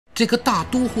这个大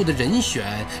都护的人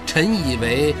选，臣以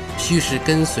为须是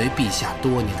跟随陛下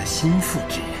多年的心腹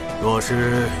之人。若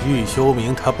是彧修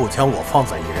明他不将我放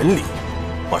在眼里，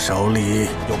我手里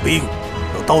有兵，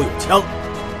有刀有枪，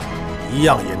一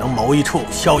样也能谋一处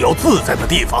逍遥自在的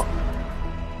地方。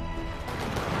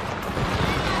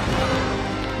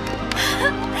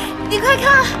你快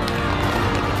看！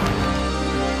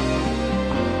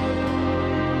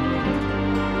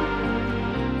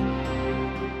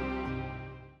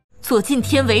左近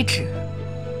天为止，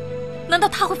难道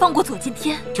他会放过左近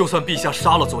天？就算陛下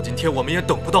杀了左近天，我们也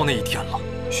等不到那一天了。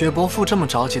雪伯父这么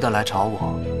着急的来找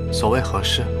我，所谓何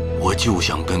事？我就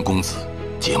想跟公子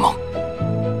结盟，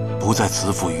不再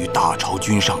辞赋于大朝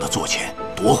君上的座前，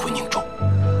夺回宁州。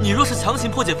你若是强行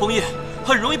破解封印，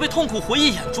很容易被痛苦回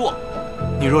忆掩住。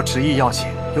你若执意要解，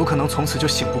有可能从此就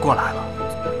醒不过来了。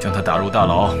将他打入大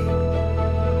牢，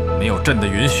没有朕的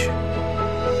允许，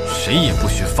谁也不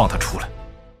许放他出来。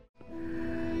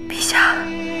陛下，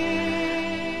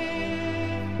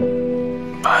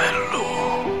白鹿，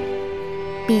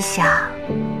陛下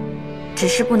只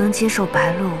是不能接受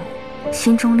白鹿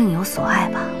心中另有所爱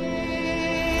吧？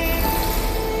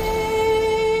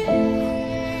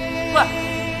喂，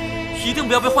一定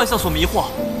不要被幻象所迷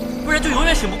惑，不然就永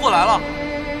远醒不过来了。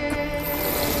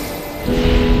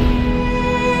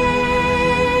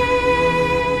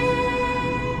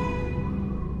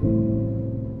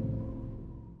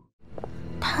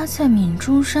他在闽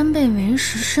中山被围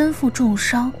时身负重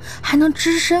伤，还能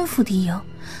只身赴敌营，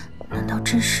难道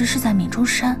朕师是在闽中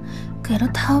山给了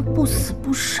他不死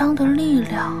不伤的力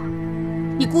量？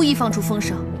你故意放出风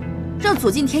声，让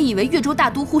左近天以为越州大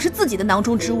都护是自己的囊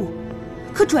中之物，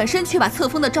可转身却把册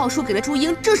封的诏书给了朱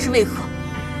英，这是为何？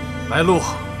白鹿，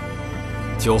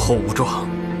酒后无状，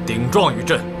顶撞于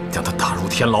朕，将他打入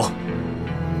天牢，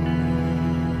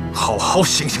好好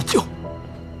醒醒酒。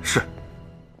是。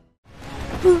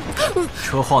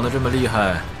车晃得这么厉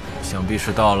害，想必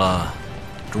是到了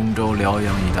中州、辽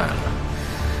阳一带了。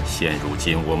现如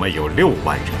今我们有6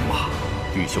万人马，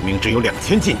彧修明只有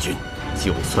2000禁军，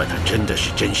就算他真的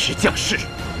是真实将士，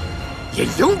也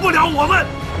赢不了我们。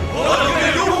我等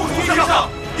愿拥护君上，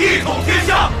一统天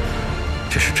下。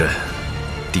这是朕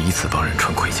第一次帮人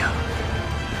穿盔甲，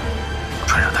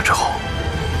穿上它之后，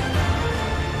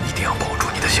一定要保住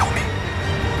你的小命。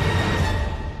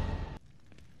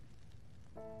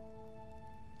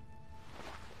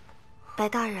白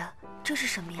大人，这是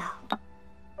什么呀？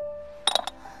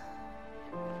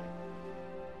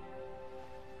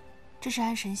这是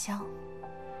安神香。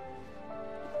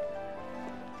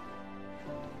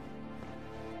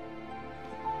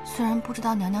虽然不知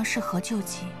道娘娘是何救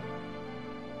急，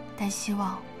但希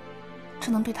望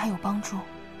这能对她有帮助。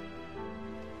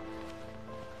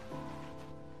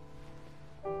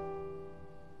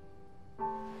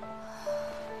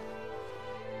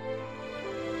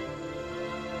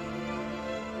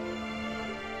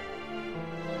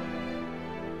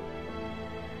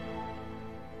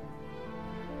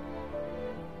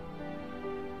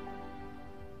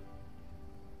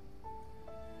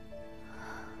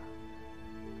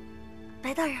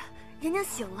白大人，娘娘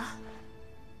醒了。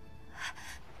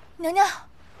娘娘，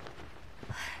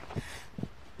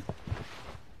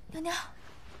娘娘，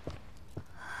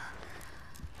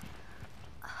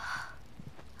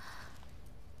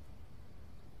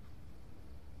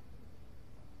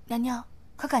娘娘，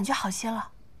可感觉好些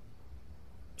了？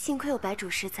幸亏有白主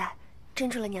师在，镇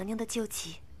住了娘娘的旧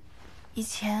疾。以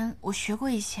前我学过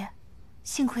一些，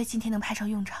幸亏今天能派上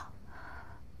用场。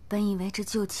本以为这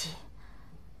旧疾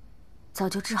早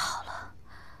就治好了，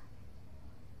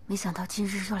没想到今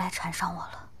日又来缠上我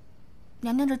了。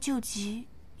娘娘这旧疾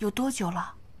有多久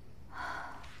了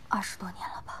？20多年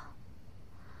了吧。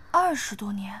20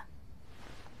多年？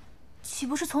岂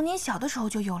不是从您小的时候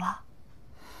就有了？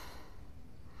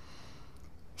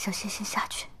小仙先下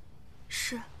去。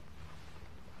是。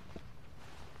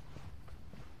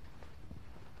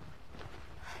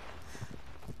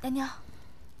娘娘，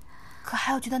可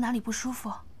还有觉得哪里不舒服？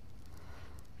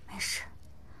没事。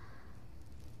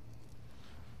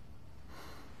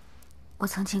我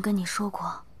曾经跟你说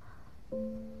过，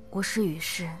我是羽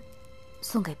氏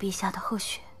送给陛下的鹤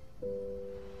雪。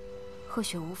鹤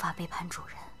雪无法背叛主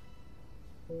人，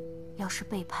要是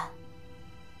背叛，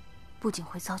不仅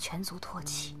会遭全族唾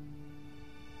弃，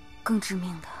更致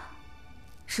命的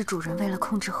是主人为了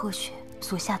控制鹤雪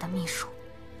所下的秘术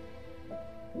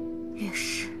月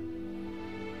氏。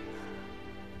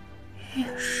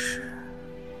月氏。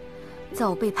在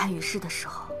我背叛羽氏的时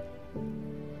候，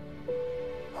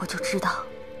我就知道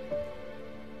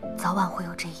早晚会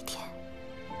有这一天，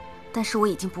但是我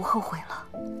已经不后悔了。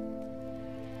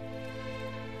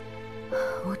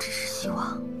我只是希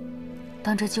望，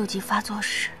当这旧疾发作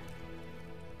时，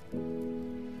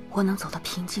我能走得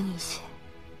平静一些，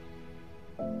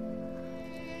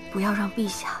不要让陛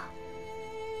下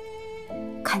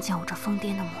看见我这疯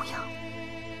癫的模样。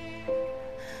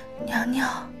娘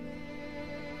娘，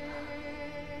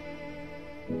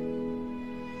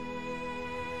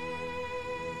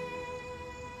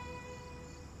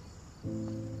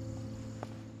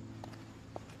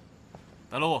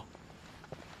白露，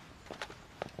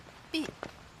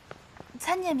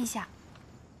参见陛下。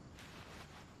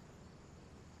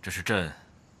这是朕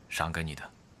赏给你的。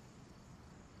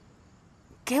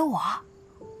给我？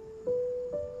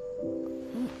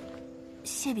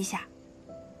谢陛下。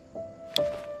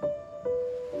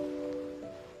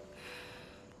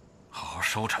好好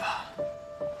收着吧。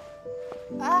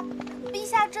啊，陛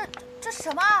下，这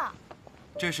什么啊？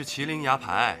这是麒麟牙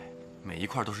牌，每一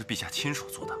块都是陛下亲手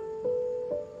做的。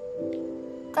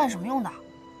干什么用的？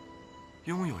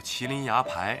拥有麒麟牙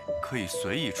牌可以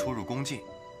随意出入宫禁，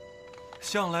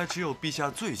向来只有陛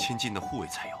下最亲近的护卫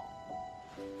才有。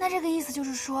那这个意思就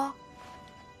是说，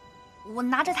我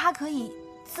拿着它可以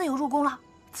自由入宫了？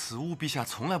此物陛下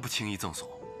从来不轻易赠送，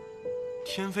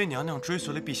天妃娘娘追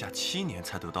随了陛下7年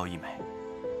才得到一枚，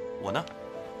我呢，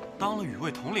当了羽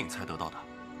卫统领才得到的，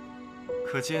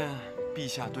可见陛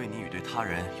下对你与对他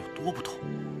人有多不同。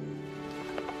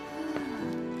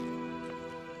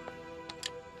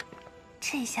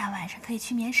这下晚上可以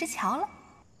去棉石桥了。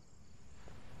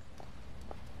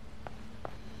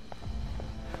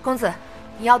公子，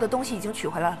你要的东西已经取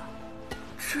回来了。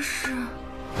这是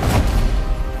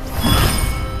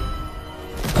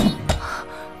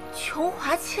琼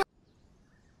华枪。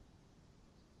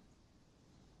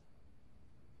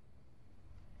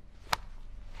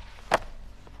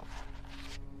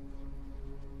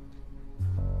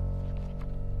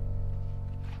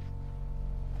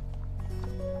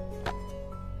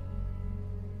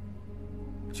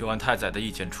就按太宰的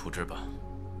意见处置吧。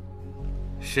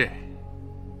是。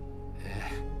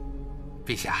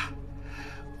陛下，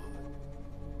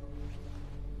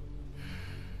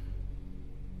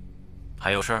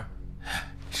还有事儿？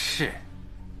是，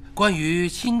关于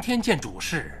钦天监主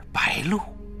事白露。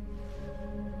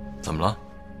怎么了？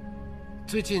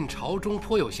最近朝中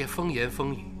颇有些风言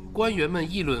风语，官员们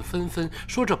议论纷纷，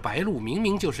说这白露明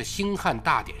明就是星汉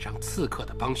大典上刺客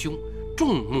的帮凶，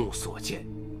众目所见，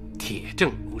铁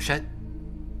证如山。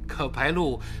可白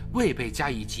露未被加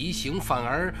以极刑，反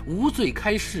而无罪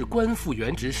开释，官复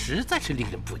原职，实在是令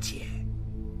人不解。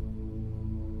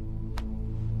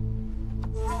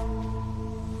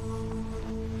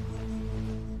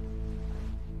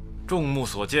众目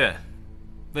所见，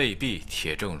未必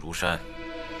铁证如山。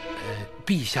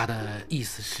陛下的意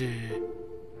思是，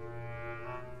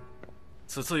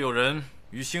此次有人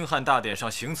于星汉大典上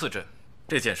行刺朕，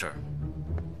这件事儿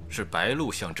是白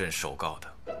露向朕首告的。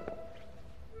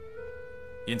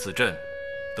因此，朕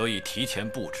得以提前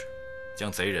布置，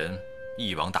将贼人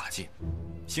一网打尽，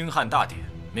星汉大典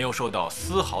没有受到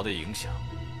丝毫的影响。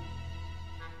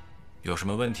有什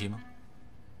么问题吗？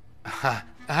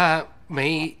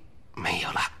没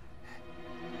有了。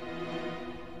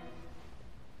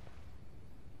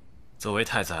作为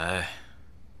太宰，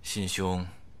心胸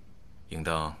应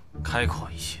当开阔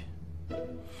一些。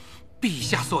陛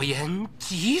下所言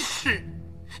极是。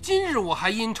今日我还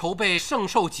因筹备圣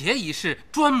寿节一事，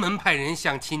专门派人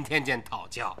向钦天监讨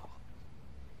教。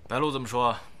白露怎么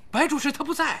说？白主事他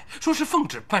不在，说是奉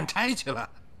旨办差去了。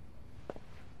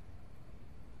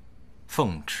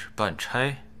奉旨办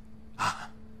差？啊？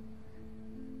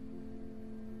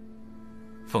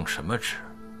奉什么旨？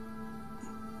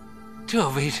这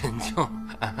微臣就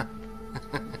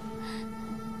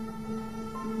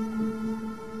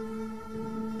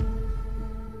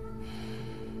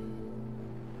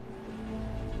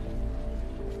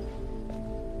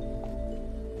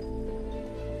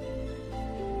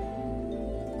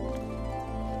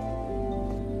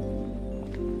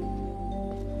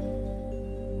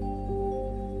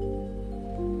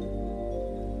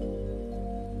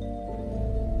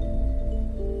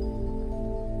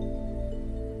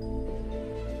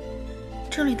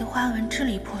这里的花纹支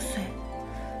离破碎，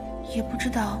也不知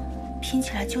道拼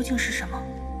起来究竟是什么。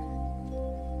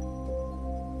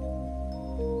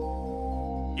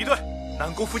一队，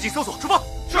南宫附近搜索，出发。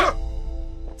是。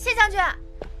谢将军，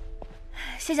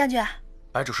谢将军，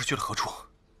白主事去了何处？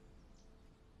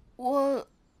我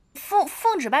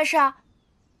奉旨办事啊。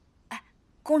哎，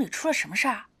宫里出了什么事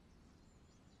儿？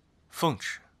奉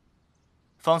旨，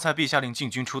方才陛下令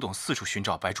禁军出动四处寻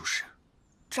找白主事。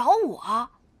找我？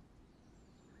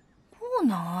不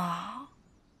能啊！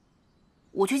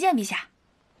我去见陛下。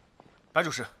白主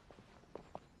事，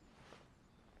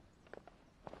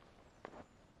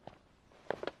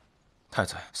太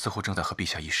宰似乎正在和陛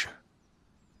下议事。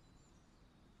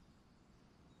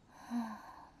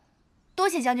多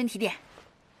谢将军提点。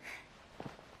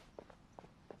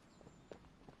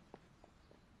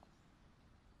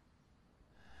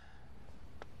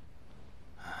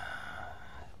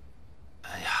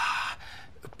哎呀，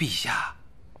陛下，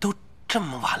都这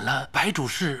么晚了，白主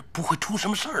事不会出什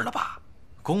么事儿了吧？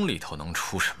宫里头能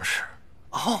出什么事？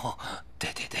哦，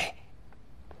对对对。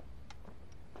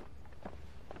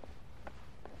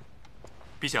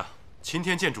陛下，钦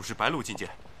天监主事白鹿觐见。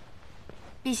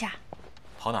陛下，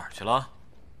跑哪儿去了？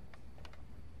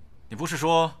你不是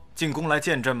说进宫来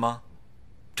见朕吗？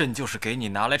朕就是给你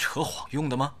拿来扯谎用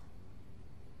的吗？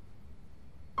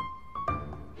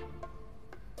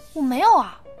我没有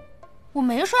啊，我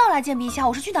没说要来见陛下，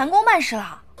我是去南宫办事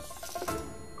了。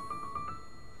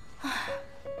唉，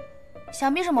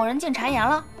想必是某人进谗言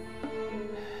了。